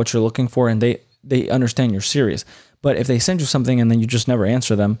understand what you're looking for, and they understand you're serious. But if they send you something and then you just never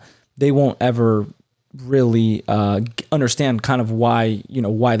answer them, they won't ever really understand kind of why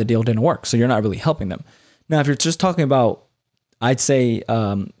the deal didn't work. So you're not really helping them. Now, if you're just talking about, I'd say,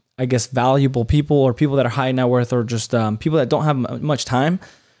 I guess, valuable people or people that are high net worth, or just people that don't have much time,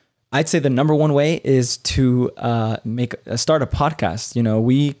 I'd say the number one way is to start a podcast.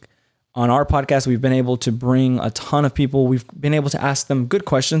 On our podcast, we've been able to bring a ton of people. We've been able to ask them good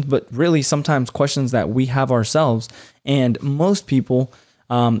questions, but really sometimes questions that we have ourselves. And most people,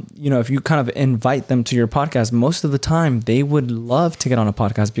 if you kind of invite them to your podcast, most of the time they would love to get on a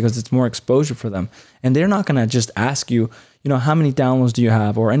podcast because it's more exposure for them. And they're not going to just ask you, how many downloads do you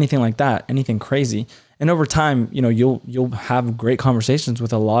have, or anything like that, anything crazy. And over time, you'll have great conversations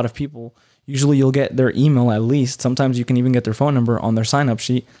with a lot of people. Usually you'll get their email at least. Sometimes you can even get their phone number on their sign up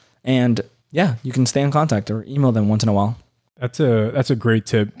sheet. And yeah, you can stay in contact or email them once in a while. That's a great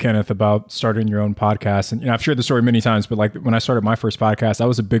tip, Kenneth, about starting your own podcast. And I've shared the story many times, but like when I started my first podcast, that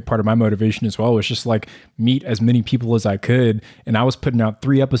was a big part of my motivation as well. It was just like meet as many people as I could. And I was putting out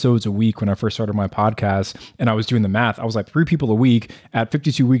 3 episodes a week when I first started my podcast. And I was doing the math. I was like 3 people a week at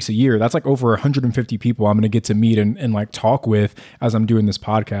 52 weeks a year. That's like over 150 people I'm going to get to meet and like talk with as I'm doing this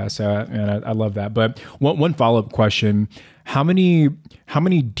podcast. And I love that. But one follow-up question. How many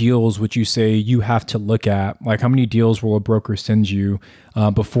deals would you say you have to look at? Like how many deals will a broker send you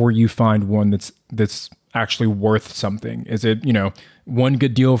before you find one that's actually worth something? Is it, one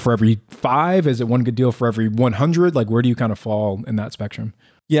good deal for every 5? Is it one good deal for every 100? Like where do you kind of fall in that spectrum?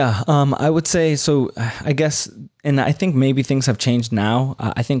 Yeah, I would say, so I guess, and I think maybe things have changed now.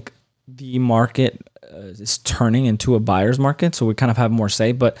 I think the market is turning into a buyer's market. So we kind of have more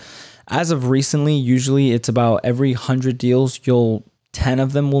say, but as of recently, usually it's about every 100 deals, 10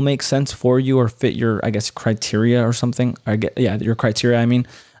 of them will make sense for you or fit your, I guess, criteria or something. Your criteria, I mean.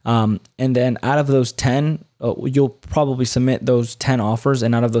 And then out of those 10, you'll probably submit those 10 offers.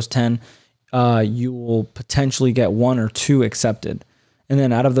 And out of those 10, you will potentially get 1 or 2 accepted. And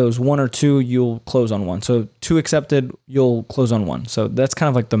then out of those 1 or 2, you'll close on 1. So 2 accepted, you'll close on 1. So that's kind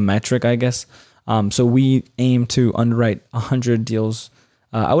of like the metric, I guess. So we aim to underwrite 100 deals.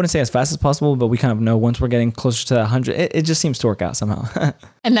 I wouldn't say as fast as possible, but we kind of know once we're getting closer to that 100, it just seems to work out somehow.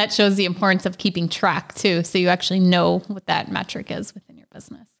 And that shows the importance of keeping track too. So you actually know what that metric is within your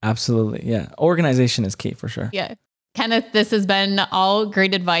business. Absolutely. Yeah. Organization is key for sure. Yeah. Kenneth, this has been all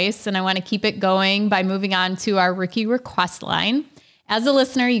great advice, and I want to keep it going by moving on to our rookie request line. As a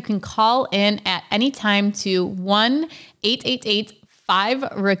listener, you can call in at any time to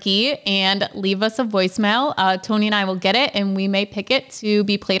 1-888-5-ROOKIE and leave us a voicemail. Tony and I will get it, and we may pick it to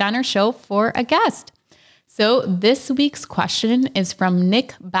be played on our show for a guest. So this week's question is from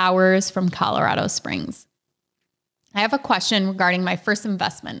Nick Bowers from Colorado Springs. I have a question regarding my first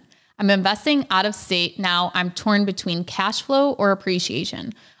investment. I'm investing out of state now. I'm torn between cash flow or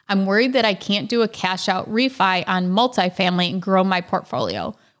appreciation. I'm worried that I can't do a cash out refi on multifamily and grow my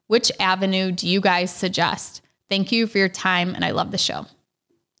portfolio. Which avenue do you guys suggest? Thank you for your time, and I love the show.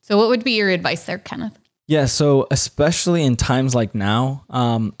 So what would be your advice there, Kenneth? Yeah, so especially in times like now,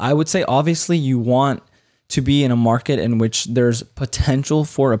 I would say obviously you want to be in a market in which there's potential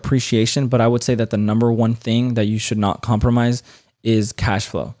for appreciation, but I would say that the number one thing that you should not compromise is cash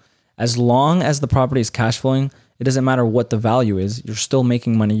flow. As long as the property is cash flowing, it doesn't matter what the value is, you're still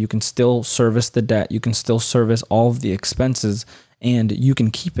making money, you can still service the debt, you can still service all of the expenses, and you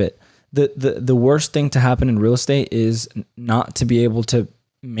can keep it. The worst thing to happen in real estate is not to be able to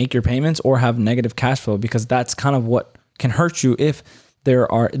make your payments or have negative cash flow, because that's kind of what can hurt you if there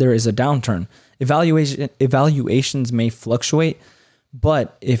is a downturn. Evaluations may fluctuate,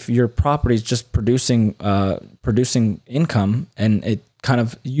 but if your property is just producing income, and it kind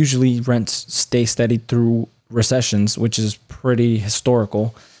of usually rents stay steady through recessions, which is pretty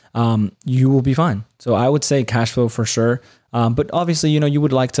historical, you will be fine. So I would say cash flow for sure. But obviously, you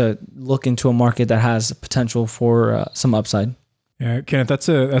would like to look into a market that has potential for some upside. Yeah, Kenneth, that's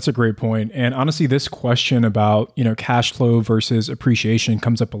a great point. And honestly, this question about, cash flow versus appreciation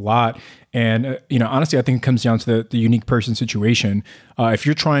comes up a lot. And, honestly, I think it comes down to the unique person situation. If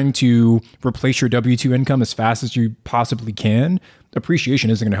you're trying to replace your W-2 income as fast as you possibly can, appreciation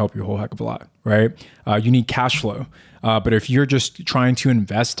isn't going to help you a whole heck of a lot, right? You need cash flow. But if you're just trying to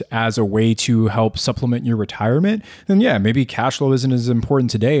invest as a way to help supplement your retirement, then yeah, maybe cash flow isn't as important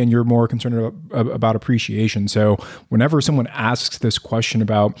today and you're more concerned about appreciation. So whenever someone asks this question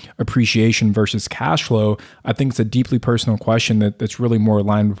about appreciation versus cash flow, I think it's a deeply personal question that's really more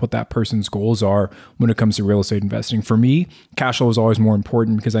aligned with what that person's goals are when it comes to real estate investing. For me, cash flow was always more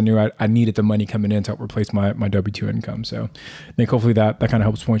important because I knew I needed the money coming in to help replace my W-2 income. So I think hopefully that kind of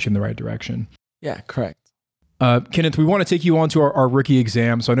helps point you in the right direction. Yeah, correct. Kenneth, we want to take you on to our rookie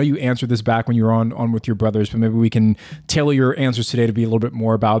exam. So I know you answered this back when you were on with your brothers, but maybe we can tailor your answers today to be a little bit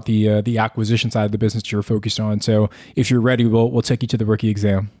more about the acquisition side of the business you're focused on. So if you're ready, we'll take you to the rookie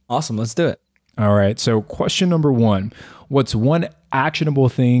exam. Awesome. Let's do it. All right. So question number 1, what's one actionable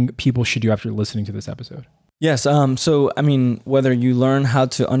thing people should do after listening to this episode? Yes. So, I mean, whether you learn how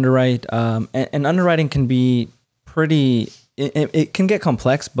to underwrite, and underwriting can be pretty... It can get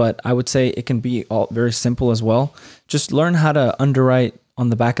complex, but I would say it can be all very simple as well. Just learn how to underwrite on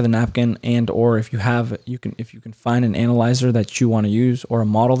the back of the napkin, and or if you can find an analyzer that you want to use or a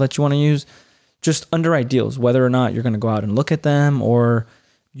model that you want to use, just underwrite deals, whether or not you're going to go out and look at them, or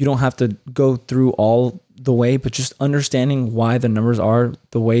you don't have to go through all the way, but just understanding why the numbers are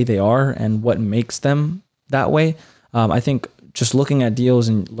the way they are and what makes them that way. I think just looking at deals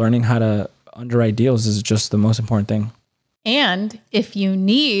and learning how to underwrite deals is just the most important thing. And if you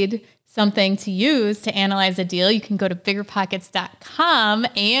need something to use to analyze a deal, you can go to biggerpockets.com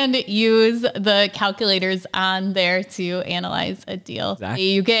and use the calculators on there to analyze a deal. Exactly.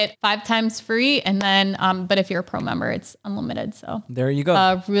 You get 5 times free, and then, but if you're a pro member, it's unlimited. So there you go.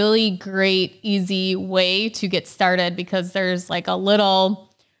 A really great, easy way to get started, because there's like a little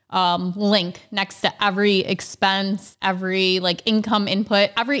link next to every expense, every like income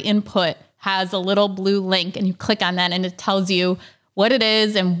input. Every input has a little blue link, and you click on that and it tells you what it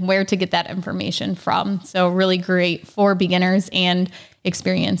is and where to get that information from. So really great for beginners and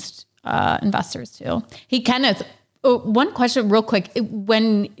experienced investors too. Hey, Kenneth, one question real quick.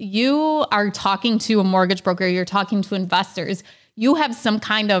 When you are talking to a mortgage broker, you're talking to investors, you have some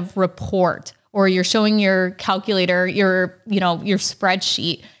kind of report, or you're showing your calculator, your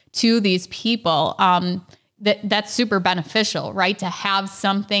spreadsheet to these people. That's super beneficial, right? To have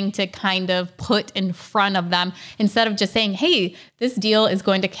something to kind of put in front of them instead of just saying, hey, this deal is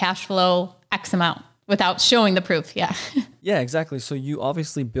going to cash flow X amount without showing the proof. Yeah. Yeah, exactly. So you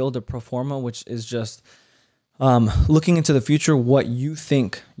obviously build a pro forma, which is just looking into the future, what you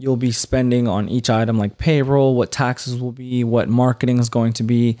think you'll be spending on each item, like payroll, what taxes will be, what marketing is going to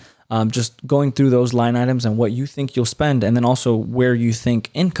be, just going through those line items and what you think you'll spend, and then also where you think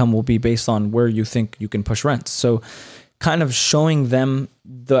income will be based on where you think you can push rents. So kind of showing them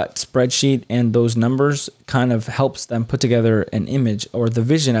that spreadsheet and those numbers kind of helps them put together an image or the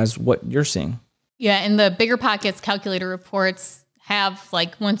vision as what you're seeing. Yeah, and the BiggerPockets calculator reports have,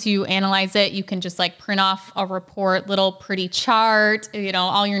 like, once you analyze it, you can just like print off a report, little pretty chart,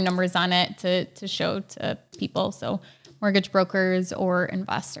 all your numbers on it to show to people. So mortgage brokers or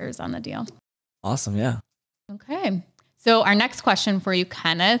investors on the deal. Awesome. Yeah. Okay. So our next question for you,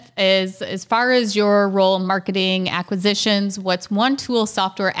 Kenneth, is as far as your role in marketing, acquisitions, what's one tool,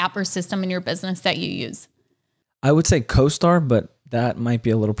 software, app, or system in your business that you use? I would say CoStar, but that might be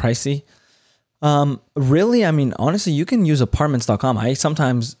a little pricey. Really, I mean, honestly, you can use apartments.com. I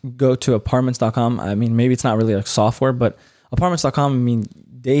sometimes go to apartments.com. I mean, maybe it's not really like software, but apartments.com, I mean,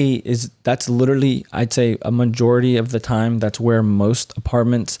 that's literally, I'd say a majority of the time, that's where most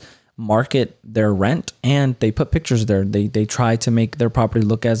apartments market their rent, and they put pictures there. They try to make their property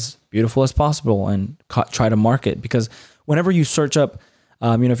look as beautiful as possible and try to market, because whenever you search up,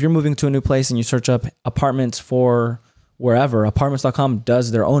 if you're moving to a new place and you search up apartments for wherever, apartments.com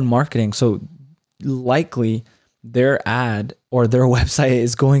does their own marketing. So likely their ad or their website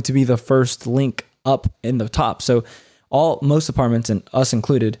is going to be the first link up in the top. So most apartments, and us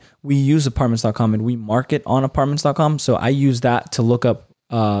included, we use apartments.com and we market on apartments.com. So I use that to look up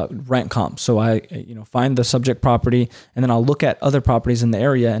rent comps. So I find the subject property, and then I'll look at other properties in the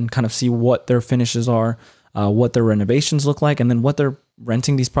area and kind of see what their finishes are, what their renovations look like, and then what they're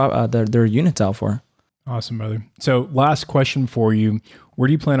renting their units out for. Awesome, brother. So last question for you. Where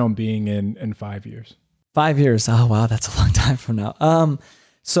do you plan on being in 5 years? 5 years. Oh, wow. That's a long time from now.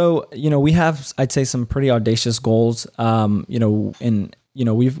 So, we have, I'd say, some pretty audacious goals.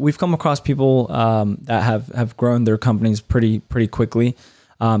 We've come across people that have grown their companies pretty quickly.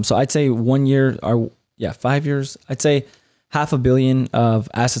 So I'd say 1 year 5 years, I'd say $500 million of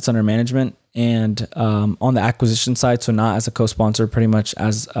assets under management, and on the acquisition side. So not as a co-sponsor, pretty much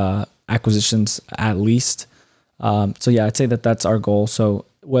as acquisitions at least. So yeah, I'd say that's our goal. So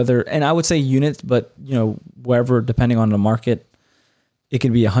and I would say units, but wherever, depending on the market, it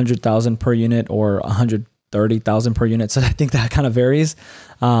could be 100,000 per unit or 130,000 per unit. So I think that kind of varies.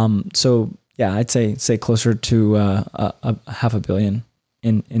 So yeah, I'd say closer to $500 million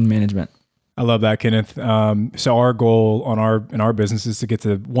in management. I love that, Kenneth. So our goal in our business is to get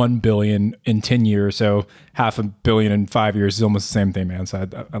to 1 billion in 10 years. So $500 million in 5 years is almost the same thing, man. So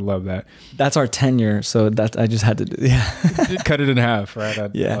I love that. That's our tenure. So that I just had to do. Yeah. Cut it in half, right? I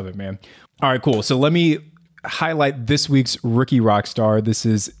love it, man. All right, cool. So let me highlight this week's Rookie Rockstar. This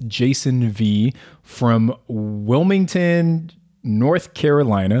is Jason V from Wilmington, North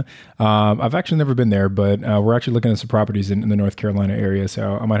Carolina. I've actually never been there, but we're actually looking at some properties in the North Carolina area.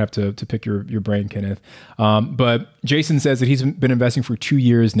 So I might have to pick your brain, Kenneth. But Jason says that he's been investing for 2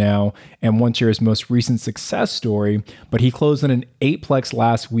 years now and wants to share his most recent success story. But he closed on an 8-plex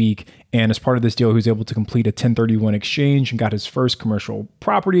last week. And as part of this deal, he was able to complete a 1031 exchange and got his first commercial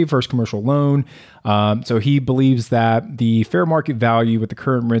property, first commercial loan. So he believes that the fair market value with the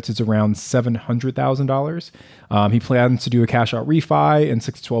current rents is around $700,000. He plans to do a cash out refi in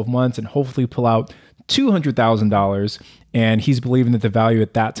 6 to 12 months and hopefully pull out $200,000. And he's believing that the value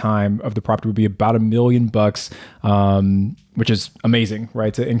at that time of the property would be about $1 million, which is amazing,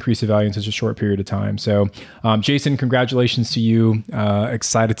 right? To increase the value in such a short period of time. So, Jason, congratulations to you.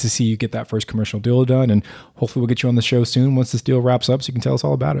 Excited to see you get that first commercial deal done. And hopefully we'll get you on the show soon once this deal wraps up so you can tell us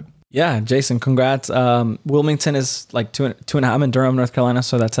all about it. Yeah, Jason, congrats. Wilmington is like two and a half. I'm in Durham, North Carolina,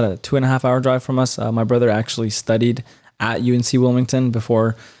 so that's a 2.5 hour drive from us. My brother actually studied at UNC Wilmington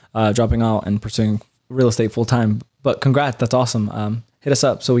before dropping out and pursuing real estate full time. But congrats, that's awesome. Hit us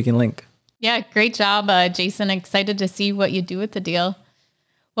up so we can link. Yeah, great job, Jason. Excited to see what you do with the deal.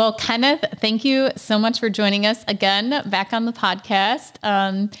 Well, Kenneth, thank you so much for joining us again back on the podcast.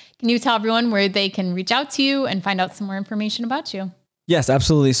 Can you tell everyone where they can reach out to you and find out some more information about you? Yes,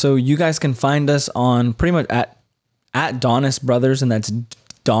 absolutely. So you guys can find us on pretty much at Donis Brothers, and that's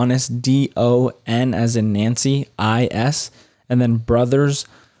Donis, D-O-N as in Nancy, I-S, and then Brothers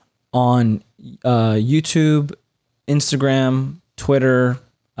on YouTube, Instagram, Twitter,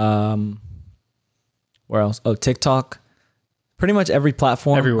 where else? Oh, TikTok. Pretty much every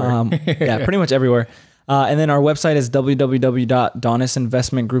platform. Everywhere. Yeah, pretty much everywhere. And then our website is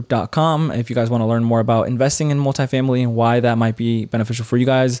www.donisinvestmentgroup.com. If you guys want to learn more about investing in multifamily and why that might be beneficial for you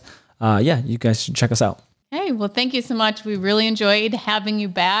guys, you guys should check us out. Hey, well, thank you so much. We really enjoyed having you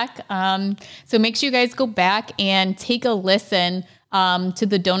back. So make sure you guys go back and take a listen to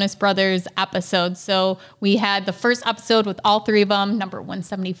the Donis Brothers episode. So we had the first episode with all three of them, number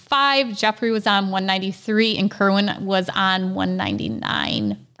 175. Jeffrey was on 193 and Kerwin was on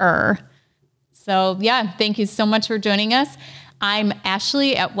 199. So yeah, thank you so much for joining us. I'm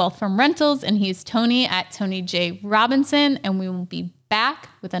Ashley at Wealth from Rentals, and he's Tony at Tony J. Robinson, and we will be back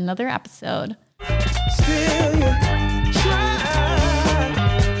with another episode. Still, yeah.